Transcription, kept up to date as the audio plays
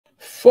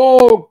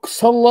Folks,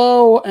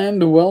 hello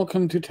and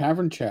welcome to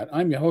Tavern Chat.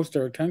 I'm your host,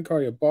 Eric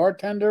Tenkar, your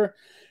bartender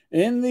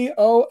in the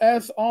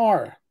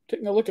OSR.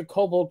 Taking a look at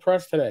Kobold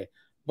Press today.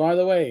 By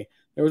the way,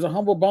 there was a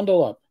humble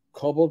bundle up,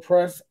 Kobold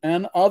Press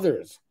and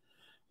others,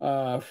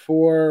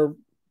 for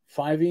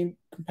 5e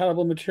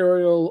compatible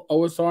material,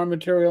 OSR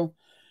material.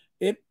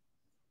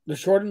 The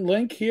shortened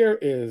link here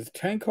is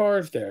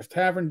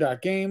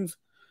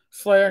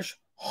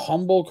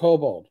tankars-tavern.games/humble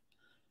kobold.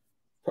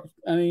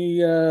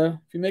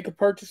 If you make a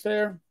purchase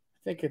there,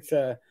 I think it's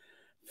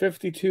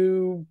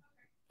 52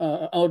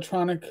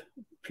 electronic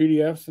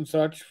PDFs and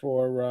such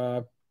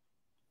for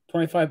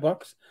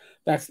 $25.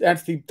 That's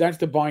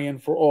the buy-in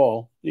for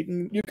all.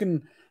 You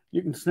can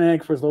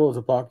snag for as little as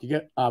 $1. You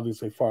get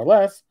obviously far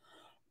less,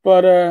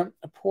 but a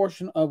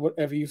portion of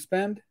whatever you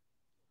spend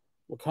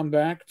will come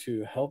back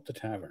to help the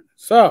tavern.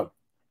 So,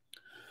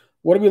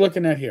 what are we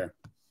looking at here?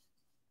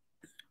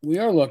 We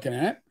are looking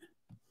at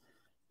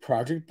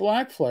Project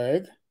Black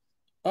Flag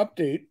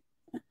update,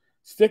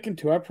 sticking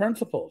to our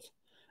principles.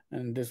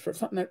 And this for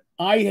something that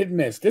I had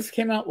missed. This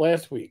came out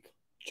last week,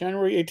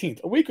 January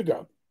 18th, a week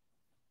ago.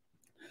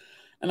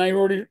 And I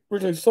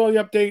originally saw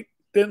the update,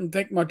 didn't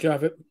think much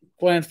of it,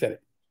 glanced at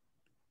it.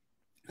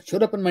 It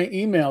showed up in my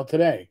email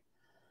today.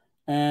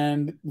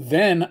 And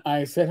then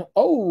I said,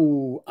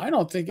 oh, I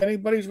don't think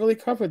anybody's really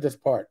covered this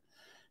part.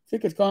 I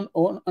think it's gone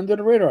under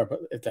the radar, but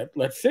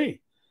let's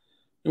see.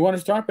 We want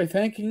to start by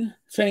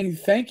saying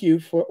thank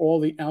you for all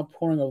the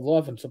outpouring of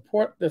love and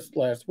support this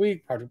last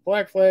week. Project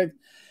Black Flag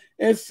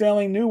is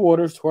sailing new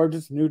waters towards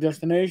its new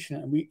destination,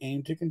 and we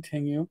aim to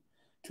continue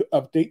to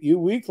update you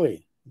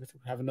weekly. We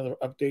have another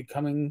update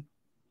coming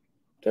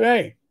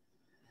today.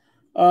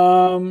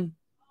 And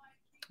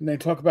they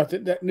talk about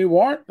that new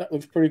art. That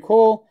looks pretty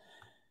cool.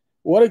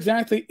 What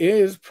exactly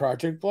is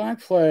Project Black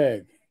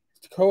Flag?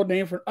 It's a code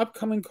name for an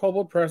upcoming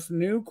Kobold Press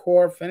new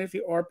core fantasy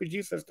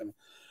RPG system,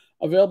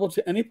 available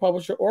to any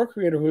publisher or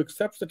creator who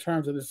accepts the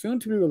terms of the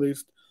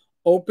soon-to-be-released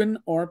Open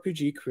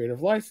RPG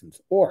Creative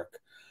License, ORC.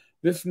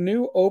 This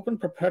new open,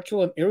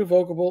 perpetual, and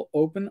irrevocable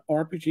Open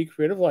RPG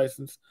Creative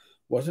License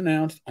was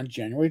announced on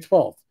January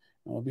 12th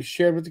and will be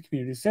shared with the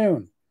community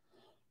soon.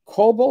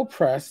 Kobold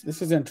Press,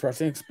 this is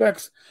interesting,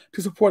 expects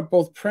to support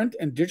both print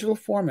and digital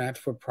formats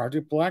for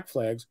Project Black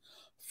Flag's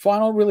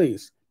final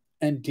release,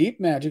 and Deep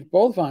Magic,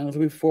 both volumes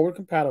will be forward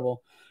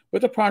compatible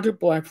with the Project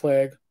Black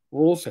Flag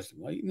rule system.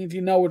 Well, you need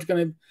to know what's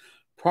going to.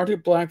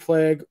 Project Black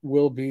Flag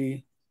will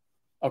be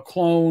a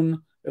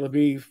clone. It'll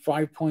be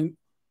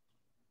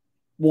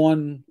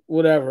 5.1,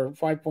 whatever,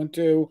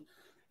 5.2.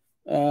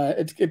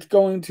 It's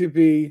going to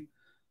be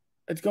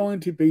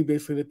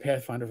basically the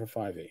Pathfinder for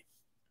 5e.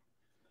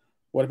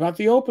 What about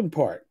the open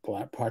part?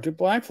 Project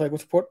Black Flag will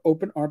support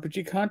open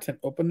RPG content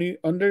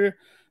under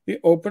the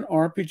Open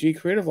RPG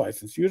Creative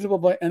License, usable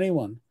by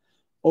anyone.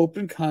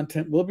 Open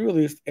content will be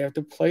released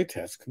after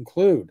playtests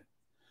conclude.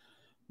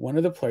 When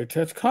are the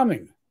playtests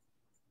coming?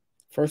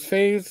 First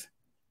phase,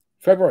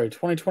 February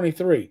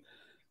 2023.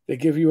 They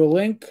give you a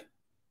link.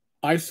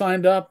 I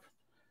signed up.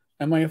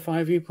 Am I a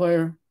 5e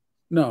player?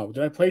 No.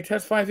 Did I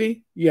playtest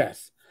 5e?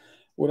 Yes.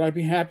 Would I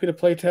be happy to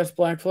playtest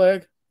Black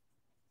Flag?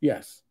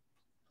 Yes.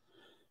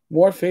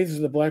 More phases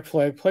of the Black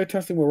Flag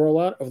playtesting will roll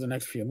out over the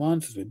next few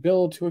months as we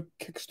build to a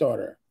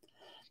Kickstarter.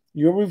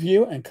 Your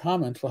review and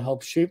comments will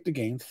help shape the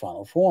game's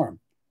final form.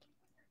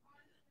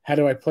 How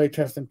do I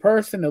playtest in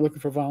person? They're looking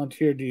for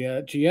volunteer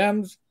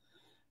GMs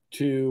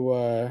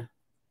to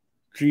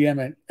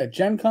GM at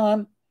Gen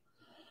Con.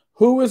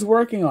 Who is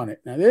working on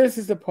it? Now, this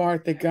is the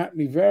part that got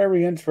me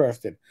very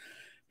interested,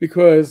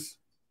 because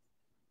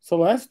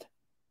Celeste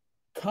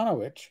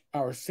Konowich,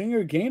 our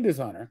senior game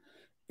designer,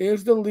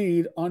 is the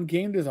lead on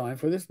game design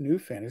for this new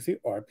fantasy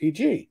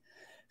RPG.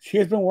 She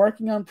has been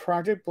working on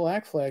Project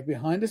Black Flag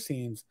behind the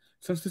scenes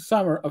since the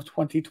summer of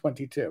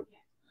 2022.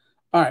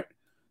 All right,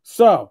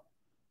 so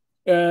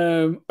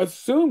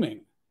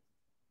assuming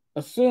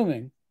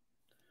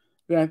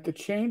that the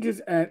changes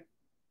at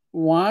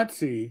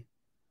WotC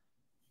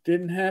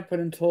didn't happen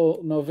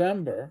until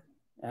November,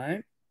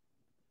 right?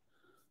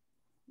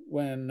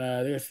 When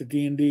there's the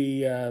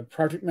D&D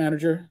project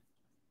manager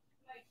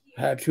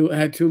had to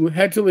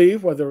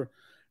leave, whether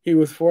he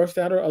was forced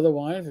out or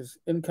otherwise is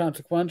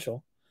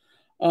inconsequential.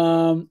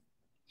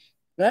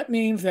 That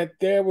means that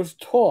there was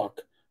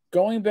talk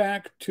going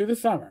back to the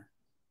summer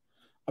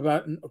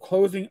about a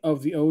closing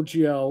of the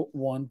OGL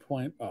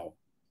 1.0,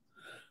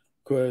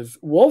 because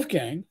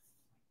Wolfgang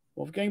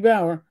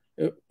Baur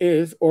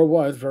is or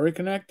was very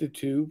connected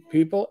to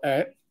people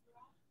at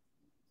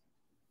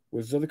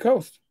Wizards of the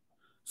Coast.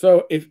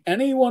 So if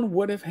anyone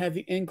would have had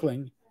the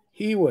inkling,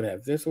 he would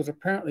have. This was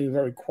apparently a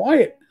very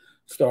quiet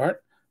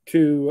start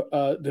to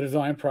the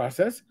design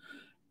process.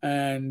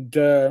 And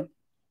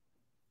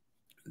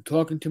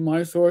talking to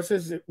my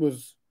sources, it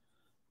was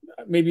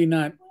maybe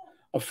not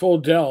a full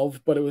delve,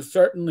 but it was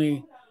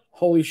certainly,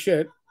 holy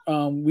shit,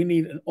 we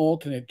need an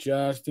alternate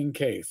just in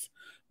case.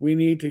 We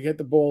need to get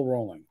the ball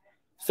rolling.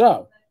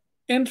 So,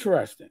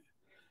 interesting.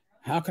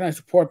 How can I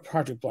support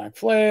Project Black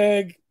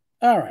Flag?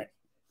 All right.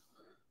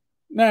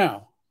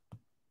 Now,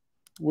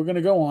 we're going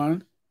to go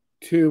on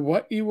to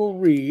what you will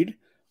read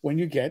when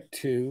you get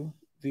to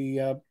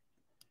the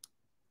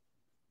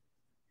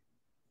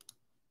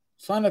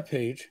sign-up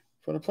page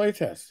for the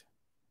playtest.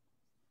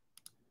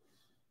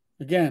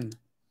 Again,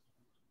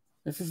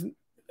 it's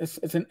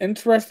an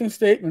interesting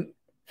statement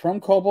from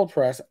Kobold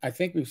Press. I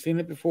think we've seen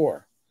it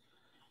before.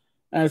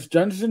 As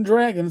Dungeons and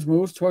Dragons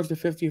moves towards the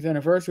 50th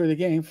anniversary of the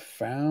game,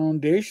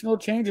 foundational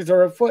changes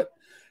are afoot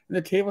in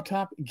the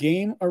tabletop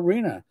game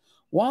arena.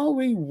 While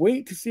we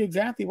wait to see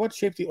exactly what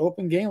shape the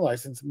open game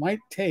license might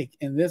take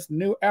in this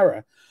new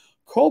era,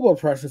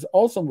 Kobold Press is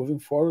also moving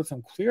forward with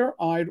some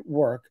clear-eyed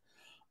work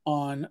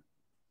on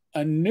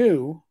a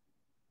new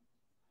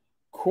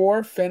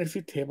core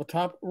fantasy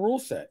tabletop rule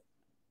set.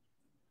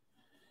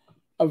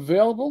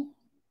 Available,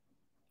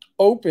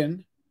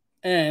 open,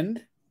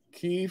 and,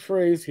 key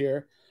phrase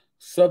here,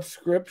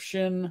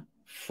 subscription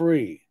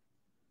free.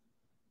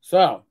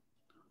 So,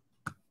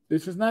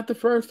 this is not the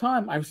first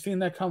time I've seen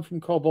that come from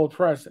Kobold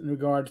Press in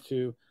regards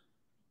to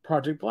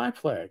Project Black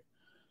Flag.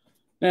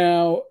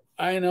 Now,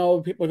 I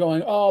know people are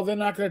going, oh, they're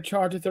not going to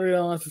charge a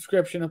 $30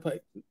 subscription to play.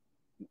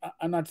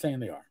 I'm not saying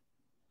they are.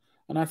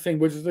 I'm not saying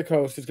Wizards of the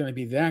Coast is going to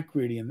be that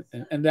greedy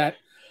and that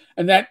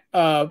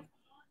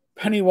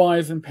penny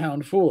wise and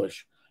pound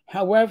foolish.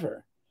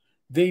 However,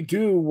 they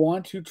do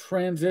want to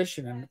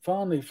transition, and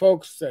finally,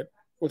 folks that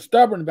were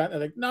stubborn about it, they're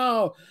like,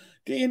 no,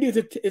 D&D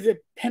is a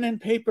pen and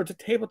paper, it's a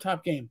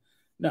tabletop game.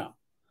 No,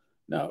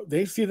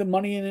 they see the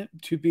money in it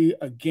to be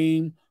a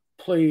game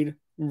played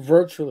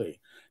virtually.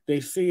 They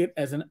see it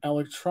as an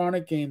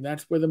electronic game.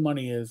 That's where the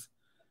money is.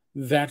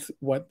 That's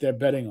what they're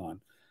betting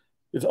on.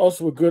 There's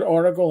also a good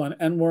article on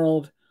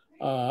NWorld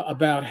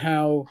about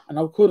how, and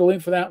I'll include a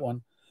link for that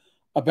one,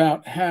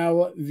 about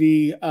how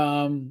the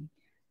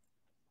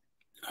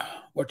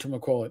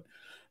whatchamacallit,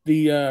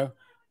 the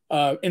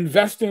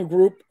investing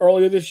group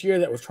earlier this year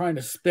that was trying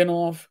to spin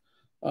off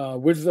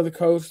Wizards of the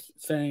Coast,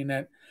 saying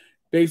that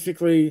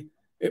basically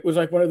it was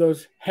like one of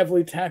those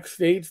heavily taxed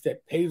states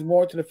that pays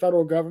more to the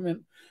federal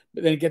government,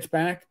 but then it gets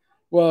back.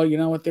 Well, you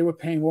know what? They were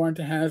paying more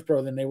into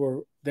Hasbro than they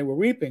were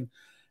reaping,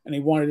 and they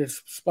wanted it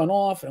spun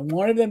off and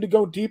wanted them to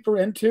go deeper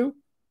into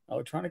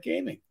electronic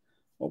gaming.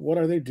 Well, what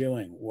are they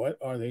doing? What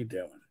are they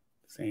doing?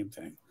 Same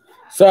thing.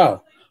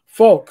 So,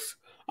 folks,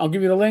 I'll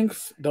give you the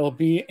links. They'll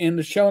be in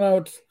the show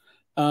notes.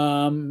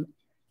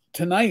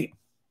 Tonight,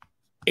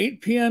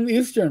 8 p.m.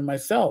 Eastern,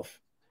 myself,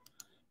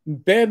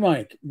 Bad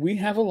Mike, we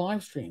have a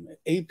live stream at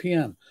 8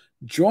 p.m.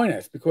 Join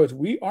us because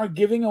we are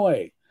giving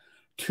away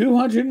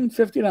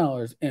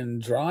 $250 in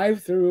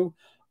drive-through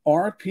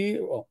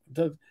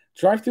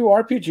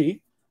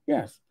RPG.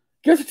 Yes,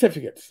 gift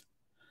certificates,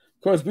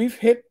 because we've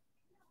hit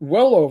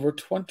well over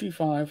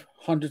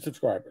 2,500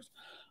 subscribers.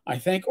 I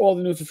thank all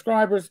the new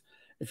subscribers.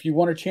 If you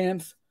want a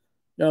chance,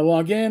 you gotta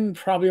log in.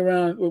 Probably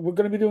around. We're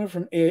going to be doing it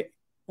from 8.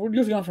 We're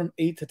usually on from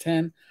 8 to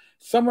 10.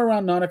 Somewhere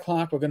around 9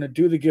 o'clock, we're going to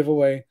do the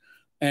giveaway.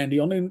 And the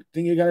only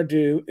thing you got to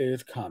do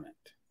is comment.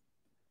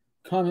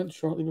 Comment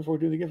shortly before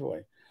we do the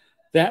giveaway.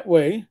 That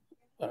way,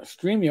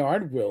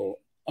 StreamYard will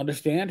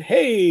understand,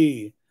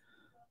 hey,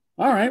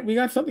 all right, we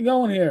got something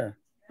going here.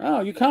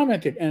 Oh, you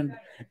commented. And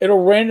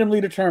it'll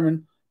randomly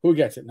determine who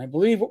gets it. And I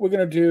believe what we're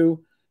going to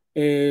do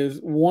is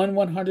one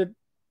 100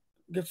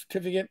 gift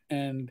certificate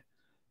and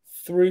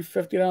three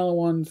 $50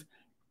 ones.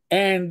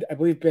 And I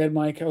believe Bad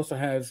Mike also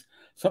has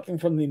something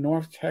from the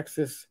North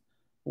Texas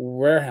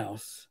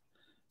warehouse.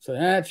 So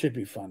that should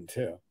be fun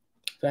too.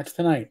 That's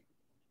tonight,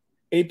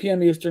 8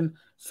 p.m. Eastern,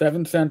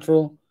 7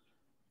 Central,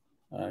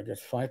 I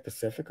guess 5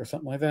 Pacific or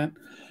something like that.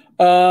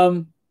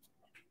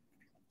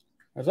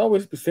 As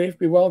always, be safe,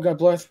 be well, God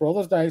bless, roll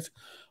those dice,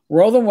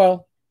 roll them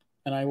well,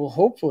 and I will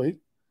hopefully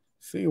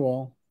see you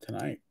all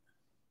tonight.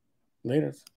 Laters.